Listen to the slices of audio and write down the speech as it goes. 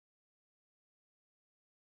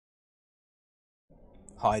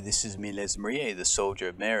Hi, this is Miles Marie, the Soldier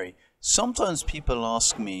of Mary. Sometimes people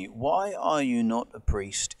ask me, why are you not a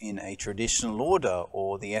priest in a traditional order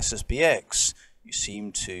or the SSPX? You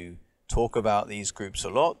seem to talk about these groups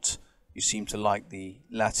a lot. You seem to like the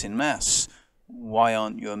Latin Mass. Why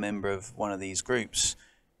aren't you a member of one of these groups?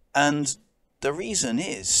 And the reason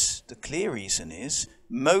is, the clear reason is,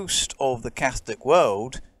 most of the Catholic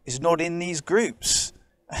world is not in these groups.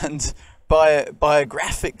 And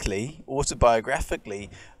autobiographically,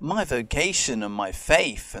 my vocation and my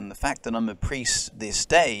faith and the fact that I'm a priest this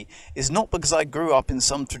day is not because I grew up in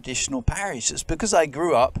some traditional parish. It's because I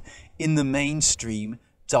grew up in the mainstream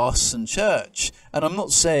Diocesan Church. And I'm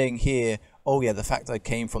not saying here, oh yeah, the fact I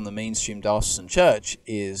came from the mainstream Diocesan Church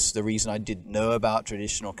is the reason I didn't know about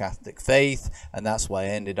traditional Catholic faith, and that's why I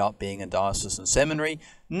ended up being a diocesan seminary.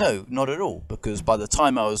 No, not at all, because by the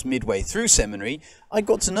time I was midway through seminary, I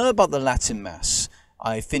got to know about the Latin Mass.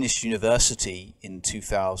 I finished university in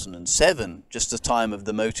 2007, just the time of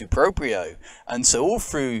the motu proprio, and so all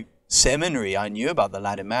through seminary I knew about the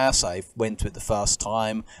Latin Mass. I went to it the first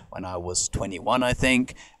time when I was 21, I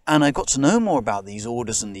think, and I got to know more about these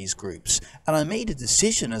orders and these groups. And I made a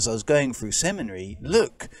decision as I was going through seminary,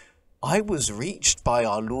 look, I was reached by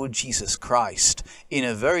our Lord Jesus Christ in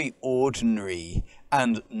a very ordinary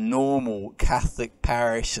and normal Catholic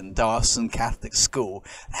parish and diocesan Catholic school.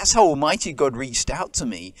 That's how Almighty God reached out to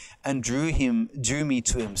me and drew me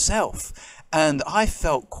to himself. And I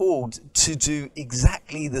felt called to do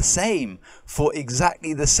exactly the same for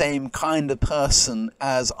exactly the same kind of person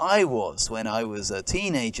as I was when I was a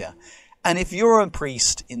teenager. And if you're a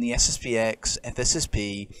priest in the SSPX,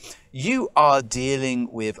 FSSP, you are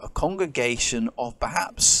dealing with a congregation of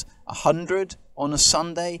perhaps 100 on a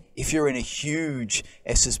Sunday. If you're in a huge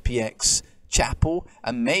SSPX chapel,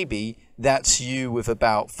 and maybe that's you with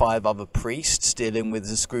about 5 other priests dealing with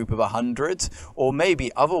this group of 100, or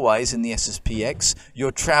maybe otherwise in the SSPX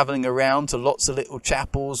you're traveling around to lots of little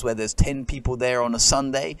chapels where there's 10 people there on a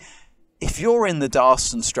Sunday. If you're in the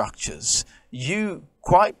diocesan structures, you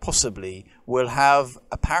quite possibly will have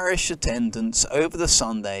a parish attendance over the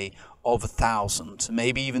Sunday of 1,000,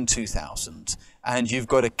 maybe even 2,000, and you've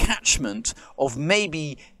got a catchment of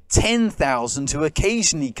maybe 10,000 who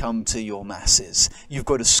occasionally come to your masses. You've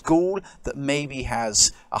got a school that maybe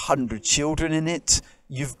has 100 children in it.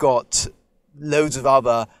 You've got loads of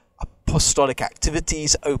other apostolic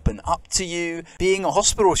activities open up to you. Being a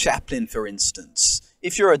hospital chaplain, for instance.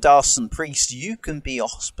 If you're a diocesan priest, you can be a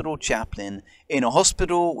hospital chaplain in a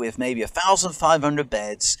hospital with maybe 1,500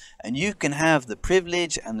 beds, and you can have the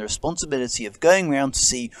privilege and the responsibility of going around to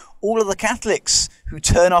see all of the Catholics who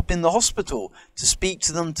turn up in the hospital, to speak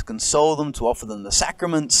to them, to console them, to offer them the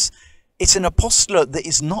sacraments. It's an apostolate that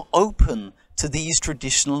is not open to these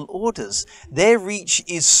traditional orders. Their reach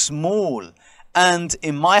is small. And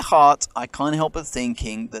in my heart, I can't help but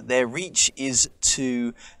thinking that their reach is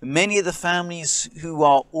to many of the families who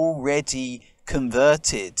are already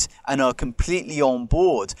converted and are completely on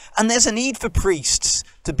board. And there's a need for priests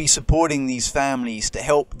to be supporting these families, to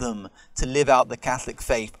help them to live out the Catholic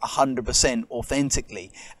faith 100%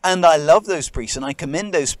 authentically. And I love those priests and I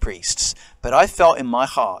commend those priests. But I felt in my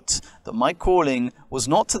heart that my calling was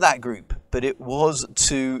not to that group, but it was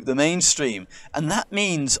to the mainstream. And that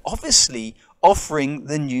means, obviously, offering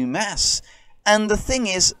the new Mass. And the thing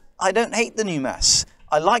is, I don't hate the new Mass.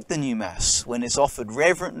 I like the new Mass when it's offered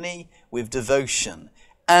reverently with devotion.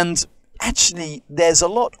 And actually, there's a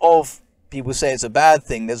lot of, people say it's a bad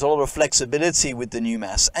thing, there's a lot of flexibility with the new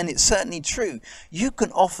Mass, and it's certainly true. You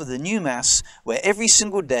can offer the new Mass where every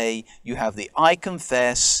single day you have the I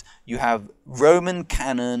confess, you have Roman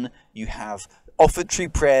canon, you have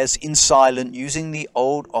offertory prayers in silent using the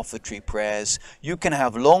old offertory prayers. You can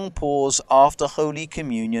have long pause after Holy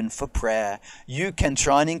Communion for prayer. You can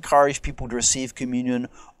try and encourage people to receive communion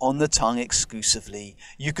on the tongue exclusively.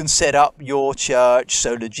 You can set up your church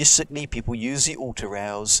so logistically people use the altar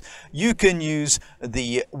rails. You can use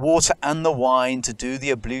the water and the wine to do the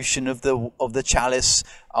ablution of the chalice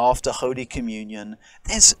after Holy Communion.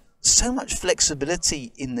 There's so much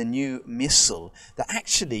flexibility in the new missal that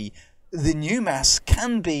actually the new Mass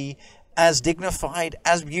can be as dignified,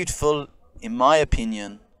 as beautiful, in my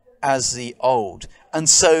opinion, as the old. And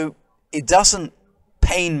so it doesn't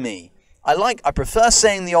pain me. I prefer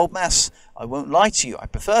saying the old Mass. I won't lie to you. I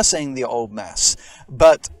prefer saying the old Mass.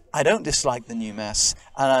 But I don't dislike the new Mass.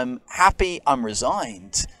 And I'm happy, I'm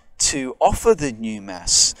resigned to offer the new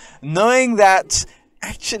Mass, knowing that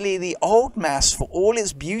actually the old Mass, for all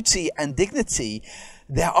its beauty and dignity,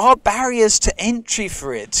 there are barriers to entry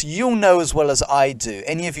for it. You'll know as well as I do,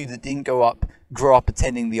 any of you that didn't grow up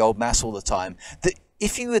attending the old Mass all the time, that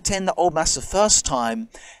if you attend the Old Mass the first time,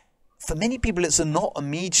 for many people it's a not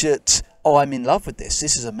immediate, oh, I'm in love with this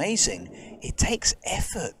is amazing. It takes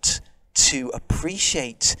effort to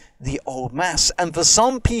appreciate the Old Mass. And for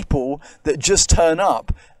some people that just turn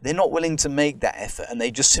up, they're not willing to make that effort, and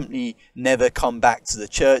they just simply never come back to the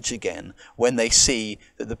church again when they see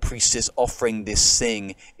that the priest is offering this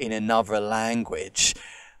thing in another language.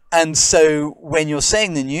 And so when you're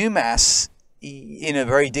saying the new Mass in a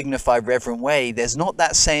very dignified, reverent way, there's not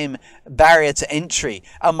that same barrier to entry.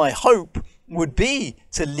 And my hope would be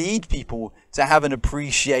to lead people to have an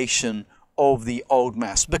appreciation of the Old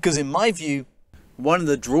Mass. Because in my view, one of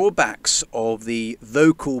the drawbacks of the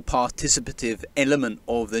vocal participative element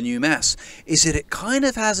of the new Mass is that it kind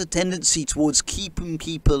of has a tendency towards keeping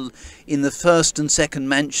people in the first and second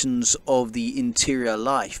mansions of the interior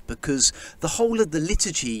life, because the whole of the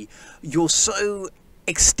liturgy, you're so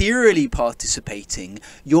exteriorly participating,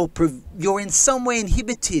 you're in some way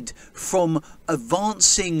inhibited from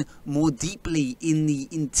advancing more deeply in the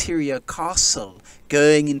interior castle,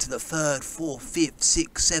 going into the third, fourth, fifth,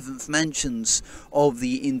 sixth, seventh mansions of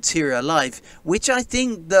the interior life, which I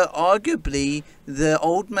think that arguably the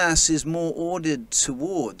Old Mass is more ordered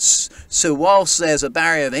towards. So whilst there's a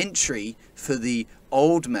barrier of entry for the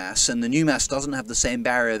Old Mass, and the new Mass doesn't have the same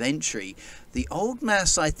barrier of entry, the Old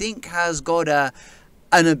Mass, I think, has got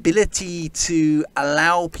an ability to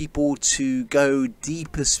allow people to go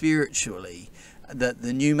deeper spiritually that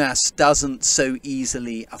the new Mass doesn't so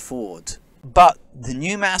easily afford. But the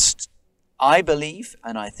new Mass, I believe,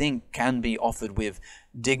 and I think, can be offered with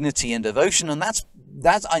dignity and devotion, and that's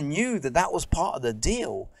I knew that was part of the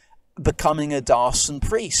deal, becoming a diocesan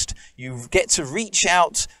priest. You get to reach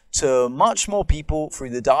out to much more people through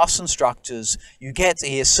the diocesan structures. You get to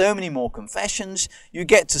hear so many more confessions. You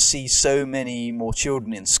get to see so many more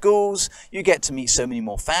children in schools. You get to meet so many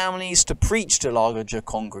more families, to preach to larger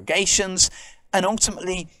congregations. And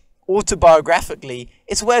ultimately, autobiographically,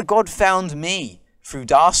 it's where God found me, through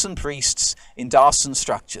diocesan priests in diocesan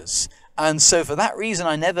structures. And so for that reason,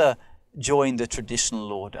 I never joined a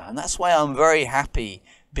traditional order. And that's why I'm very happy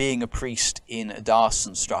being a priest in a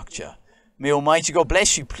diocesan structure. May Almighty God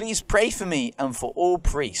bless you. Please pray for me and for all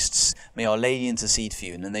priests. May Our Lady intercede for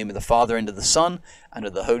you. In the name of the Father, and of the Son, and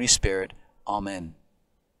of the Holy Spirit. Amen.